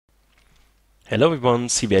Hello everyone,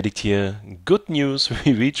 ADX here. Good news,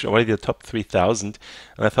 we reached already the top 3000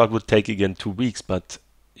 and I thought it would take again 2 weeks, but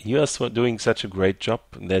you are doing such a great job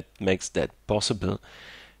that makes that possible.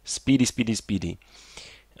 Speedy, speedy, speedy.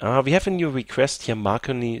 We have a new request here,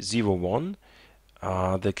 Marconi01.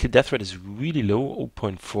 The kill death rate is really low,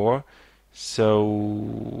 0.4.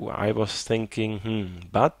 So I was thinking,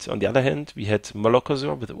 but on the other hand, we had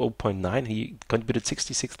Molokosor with 0.9. He contributed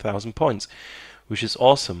 66,000 points, which is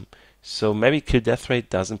awesome. So maybe kill death rate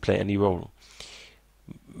doesn't play any role.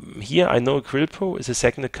 Here I know Krillpo is a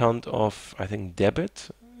second account of, I think, Debet.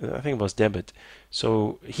 I think it was Debet.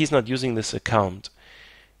 So he's not using this account.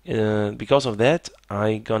 Because of that,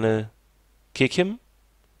 I'm gonna kick him.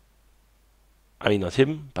 I mean, not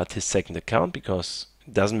him, but his second account, because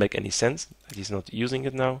it doesn't make any sense that he's not using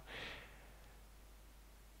it now.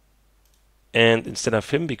 And instead of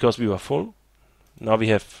him, because we were full, now we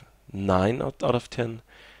have 9 out of 10.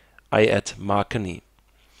 I add Marconi.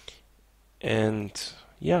 And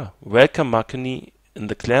yeah, welcome Marconi in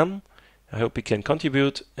the clan. I hope you can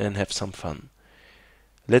contribute and have some fun.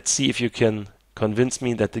 Let's see if you can convince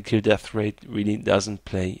me that the kill death rate really doesn't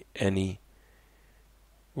play any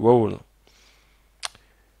role.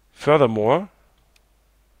 Furthermore,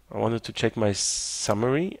 I wanted to check my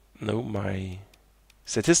my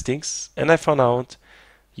statistics, and I found out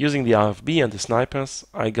using the RFB and the snipers,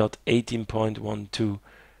 I got 18.12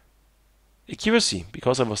 accuracy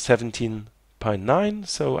because I was 17.9,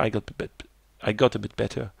 so I got a bit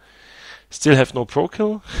better. Still have no pro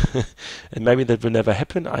kill, and maybe that will never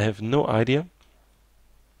happen. I have no idea,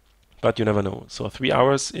 but you never know. So 3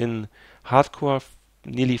 hours in hardcore,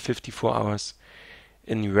 nearly 54 hours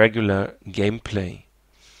in regular gameplay.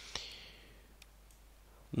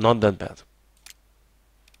 Not that bad.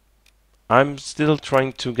 I'm still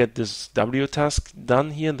trying to get this W task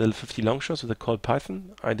done here, the 50 long shots with the Colt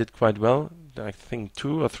Python. I did quite well. I think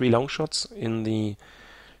 2 or 3 long shots in the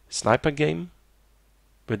sniper game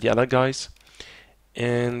with the other guys.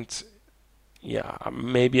 And yeah,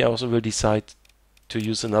 maybe I also will decide to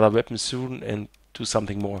use another weapon soon and do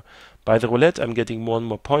something more. By the roulette, I'm getting more and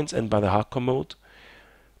more points, and by the hardcore mode,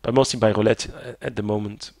 but mostly by roulette at the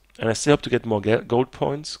moment. And I still hope to get more golden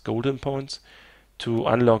points, to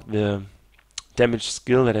unlock the damage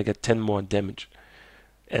skill that I get 10 more damage.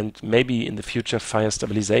 And maybe in the future fire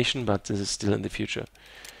stabilization, but this is still in the future.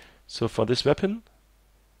 So for this weapon,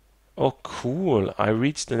 oh cool, I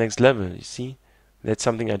reached the next level, you see? That's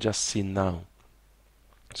something I just seen now.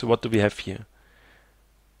 So what do we have here?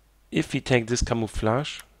 If we take this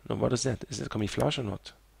camouflage, no, what is that? Is it camouflage or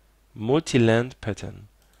not? Multi-land pattern.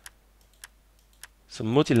 So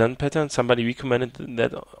multi-land pattern, somebody recommended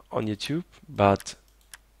that on YouTube, but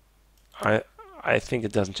I think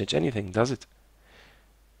it doesn't change anything, does it?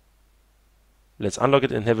 Let's unlock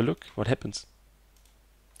it and have a look what happens.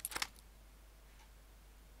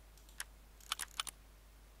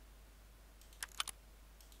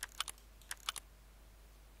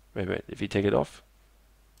 Wait, if we take it off.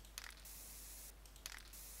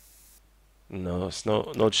 No, it's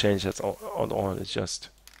no change, that's all, it's just.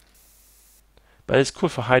 But it's cool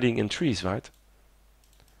for hiding in trees, right?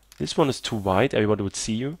 This one is too wide, everybody would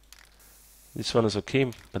see you. This one is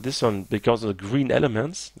okay, but this one, because of the green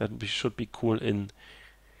elements, that should be cool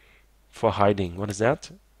for hiding. What is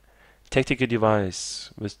that? Tactical device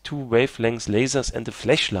with 2 wavelengths, lasers, and a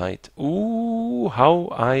flashlight. Ooh, how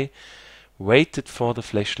I waited for the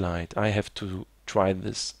flashlight. I have to try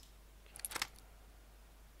this.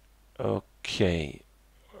 Okay.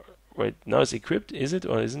 Wait, now it's equipped, is it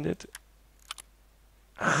or isn't it?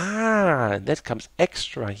 Ah, that comes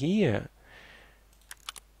extra here.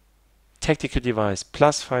 Tactical device,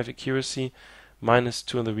 +5 accuracy,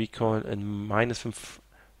 -2 on the recoil, and -5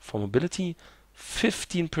 for mobility,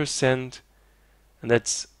 15%, and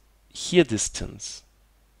that's here distance.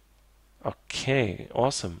 Okay,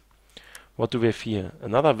 awesome. What do we have here?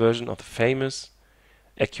 Another version of the famous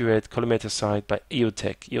accurate collimator sight by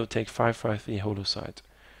EOTech. EOTech 553 holosight.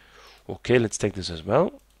 Okay, let's take this as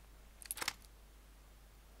well.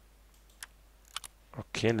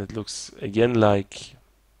 Okay, that looks again like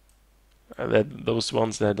those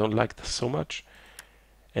ones that I don't like so much.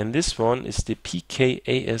 And this one is the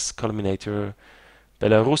PKAS collimator,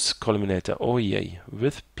 Belarus collimator. Oh yay,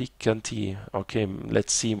 with picanti. Okay,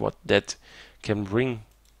 let's see what that can bring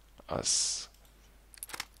us.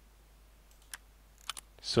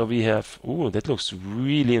 So we have, ooh, that looks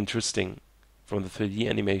really interesting from the 3D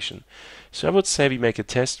animation. So I would say we make a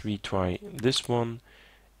test. We try this one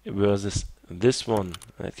versus this one.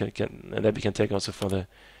 And that we can take also for the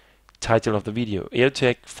title of the video.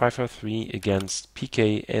 EOTech 553 against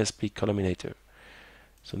PK ASP collimator.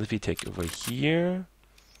 So if we take over here,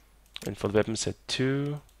 and for the weapon set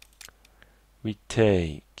 2, we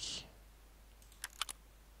take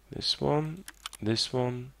this one,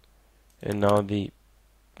 and now the...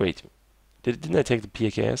 Wait, didn't I take the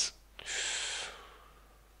PKS?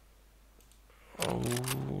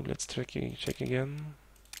 Oh, let's check again.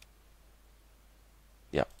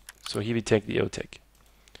 Yeah, so here we take the EOTech.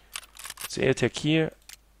 So EOTech here,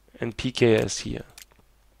 and PKS here.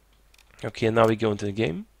 Okay, and now we go into the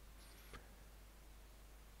game.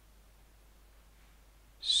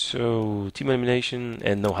 So, team elimination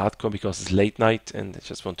and no hardcore because it's late night and I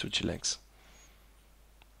just want to chillax.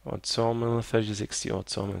 Odd Sawmill, 3060 odd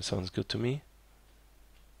Sawmill sounds good to me.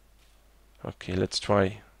 Okay, let's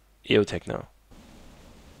try EOTech now.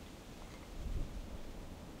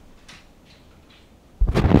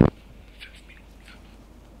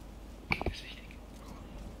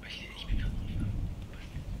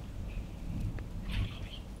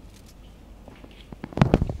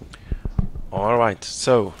 Alright,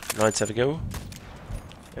 so now let's have a go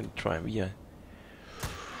and try via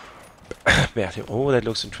Radeon. Oh, that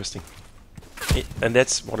looks interesting. And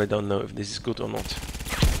that's what I don't know if this is good or not.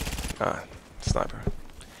 Ah, sniper.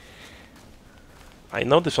 I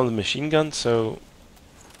know this from the machine gun, so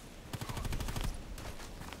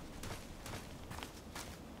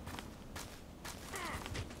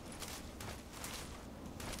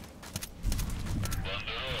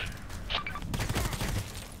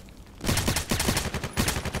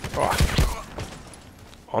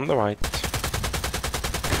on the right.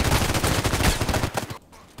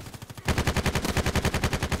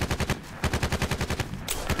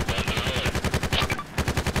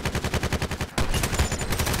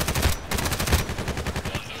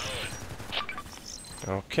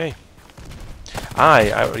 Okay.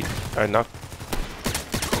 I knocked.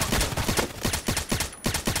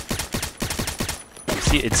 You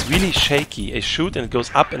see, it's really shaky. I shoot and it goes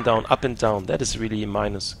up and down, up and down. That is really a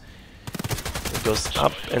minus. It goes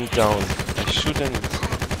up and down. I shoot and...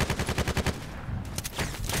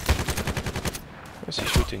 Where's he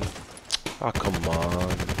shooting? Ah, come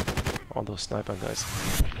on. All those sniper guys.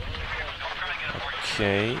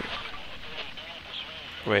 Okay.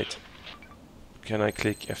 Wait. Can I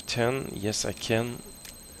click F10? Yes, I can.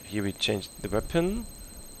 Here we change the weapon.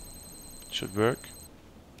 Should work.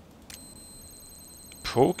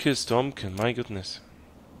 Focus Domken, my goodness.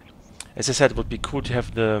 As I said, it would be cool to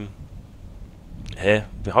have the...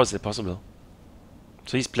 how is that possible?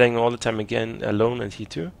 So he's playing all the time again, alone, and he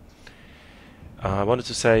too. I wanted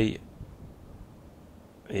to say...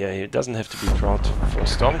 Yeah, he doesn't have to be proud for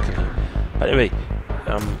Stormkill. But anyway...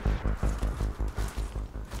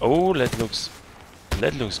 oh,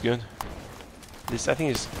 that looks good. This, I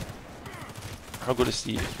think, is... How good is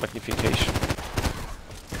the magnification?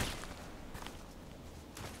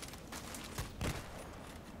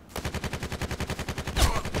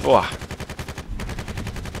 Oh!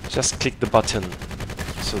 Just click the button.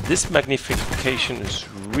 So this magnification is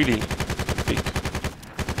really big.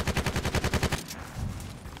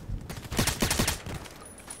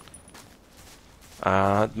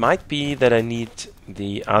 It might be that I need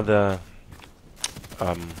the other...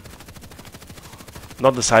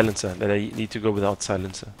 not the silencer, that I need to go without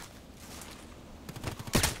silencer.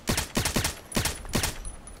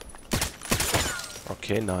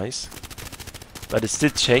 Okay, nice. But it's still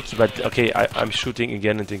shaky, but okay, I'm shooting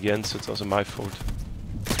again and again, so it's also my fault.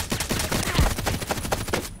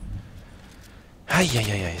 Ay,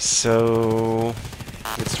 so...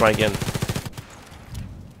 Let's try again.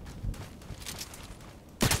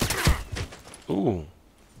 Ooh.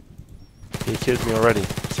 He killed me already,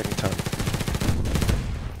 second time.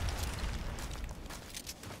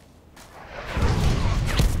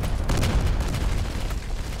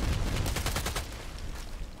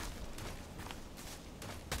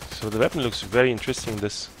 So the weapon looks very interesting,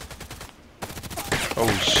 this.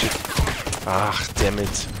 Oh shit. Ah, damn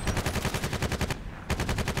it.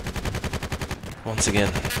 Once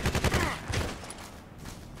again.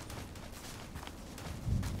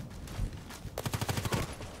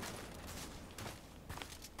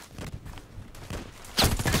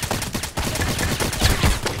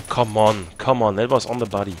 Come on, that was on the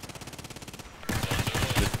body.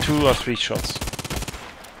 With 2 or 3 shots.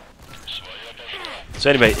 So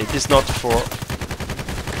anyway, it is not for...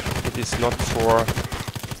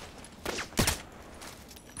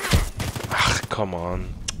 Ah, come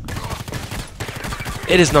on.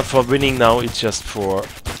 It is not for winning now, it's just for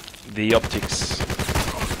the optics.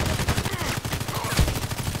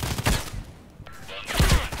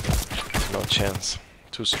 No chance.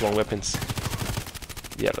 2 strong weapons.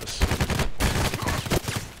 The others.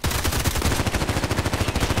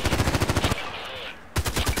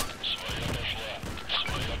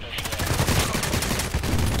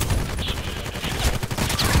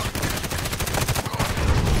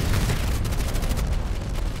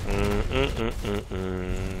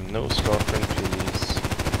 No slaughtering, please.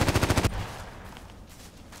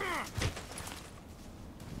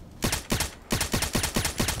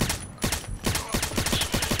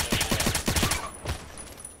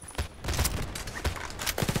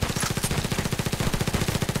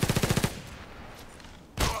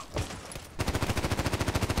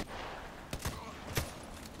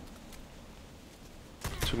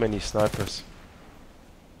 Too many snipers.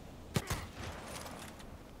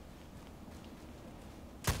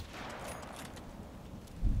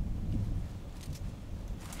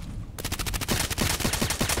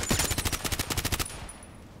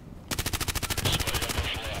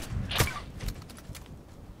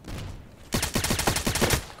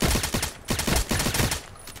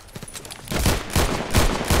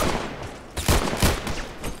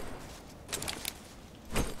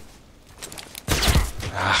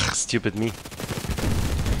 Ah, stupid me.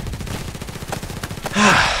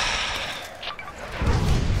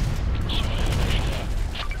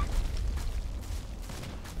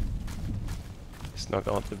 Let's knock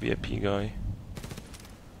out the VIP guy.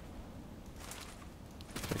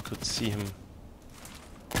 If I could see him.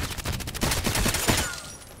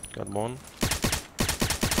 Got one.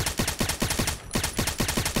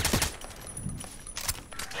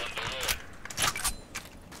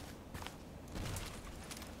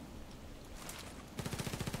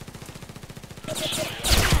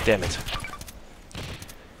 Damn it.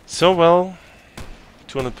 So well,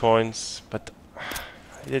 200 points, but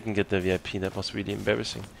I didn't get the VIP. That was really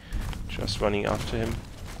embarrassing. Just running after him.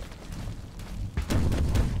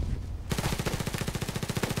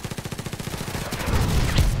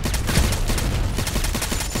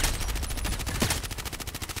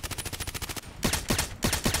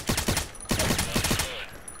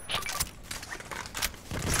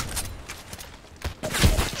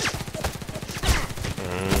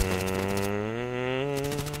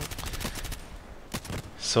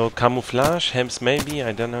 So camouflage, hems maybe,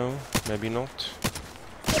 I don't know, maybe not.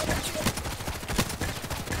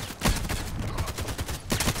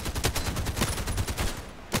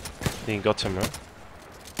 He got him, huh?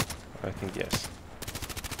 I think yes.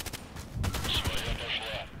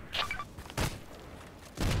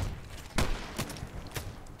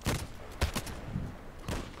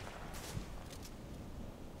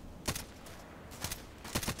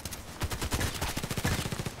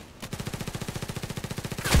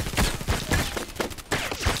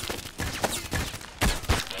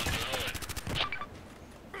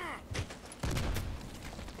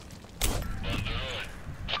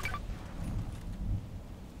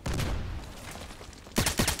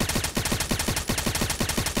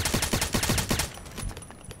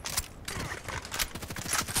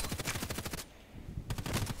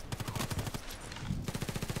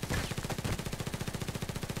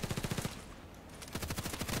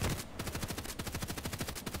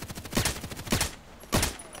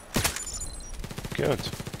 Good.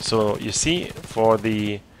 So you see, for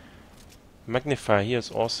the magnifier here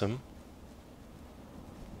is awesome.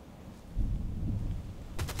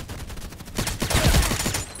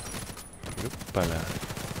 Oopala.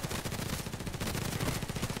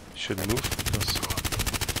 Should move because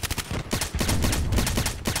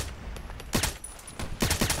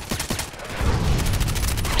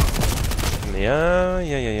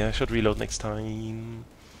yeah. Should reload next time.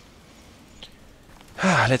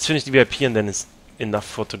 Let's finish the VIP and then it's enough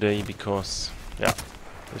for today, because yeah,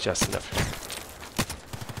 it's just enough.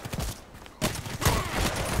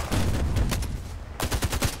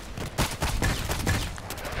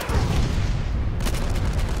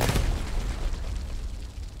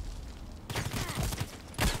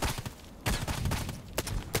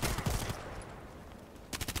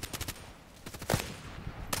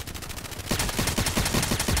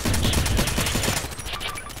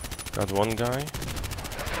 Got one guy.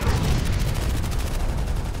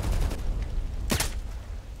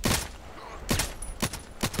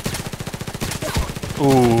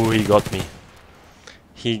 Ooh, he got me.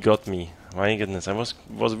 He got me. My goodness, I was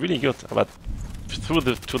really good, but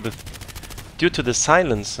due to the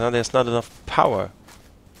silence, there's not enough power.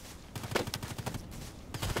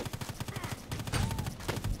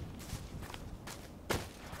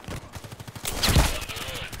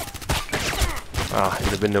 Ah, in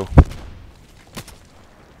the window.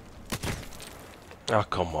 Oh,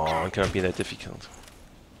 come on, it cannot be that difficult.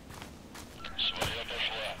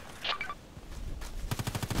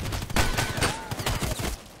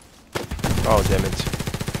 Oh, damn it.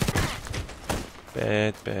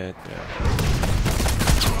 Bad.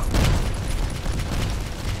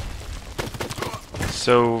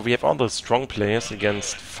 So we have all the strong players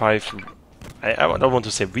against 5... I don't want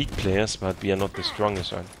to say weak players, but we are not the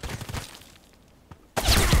strongest one.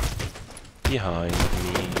 behind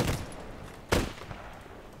me.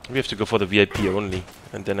 We have to go for the VIP only,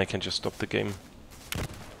 and then I can just stop the game.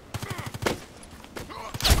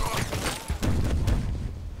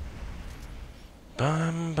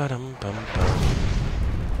 Bam, badam, bam, bam.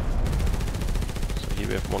 So here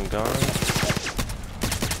we have one guy.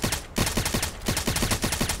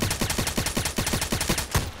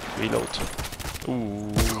 Reload.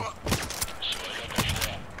 Ooh.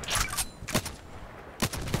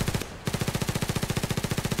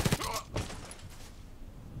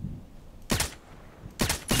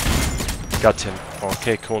 Got him.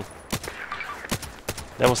 Okay, cool.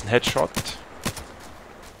 That was a headshot.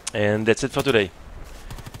 And that's it for today.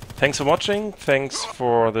 Thanks for watching. Thanks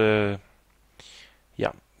for the...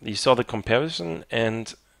 Yeah, you saw the comparison,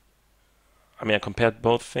 and I mean, I compared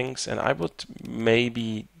both things, and I would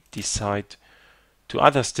maybe decide to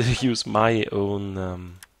either still use my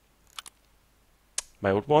own my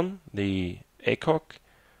old one, the ACOG,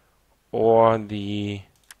 or the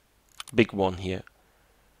big one here.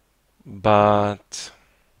 But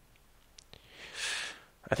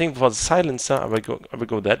I think for the silencer, I will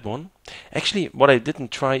go that one. Actually, what I didn't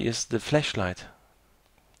try is the flashlight.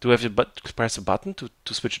 Do I have to press a button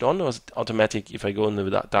to switch it on, or is it automatic if I go in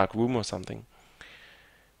the dark room or something?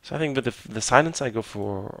 So I think with the silencer, I go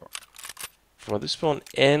for this one,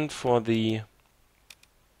 and for the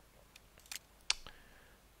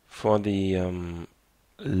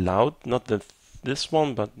loud, not this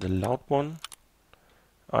one, but the loud one,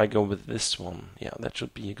 I go with this one. Yeah, that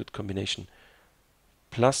should be a good combination.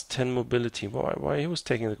 Plus 10 mobility. Why he was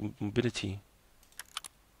taking the mobility?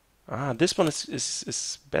 Ah, this one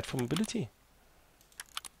is bad for mobility.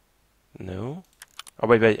 No. Oh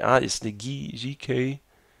wait. Ah, it's the GK.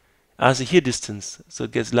 Ah, the hear distance, so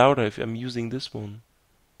it gets louder if I'm using this one.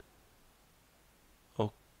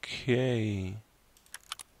 Okay.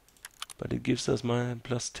 But it gives us my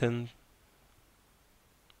plus 10.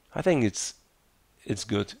 I think it's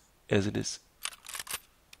good as it is.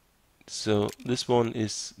 So this one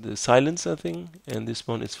is the silencer thing, and this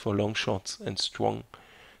one is for long shots and strong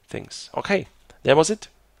things. Okay, that was it.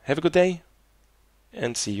 Have a good day,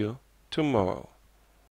 and see you tomorrow.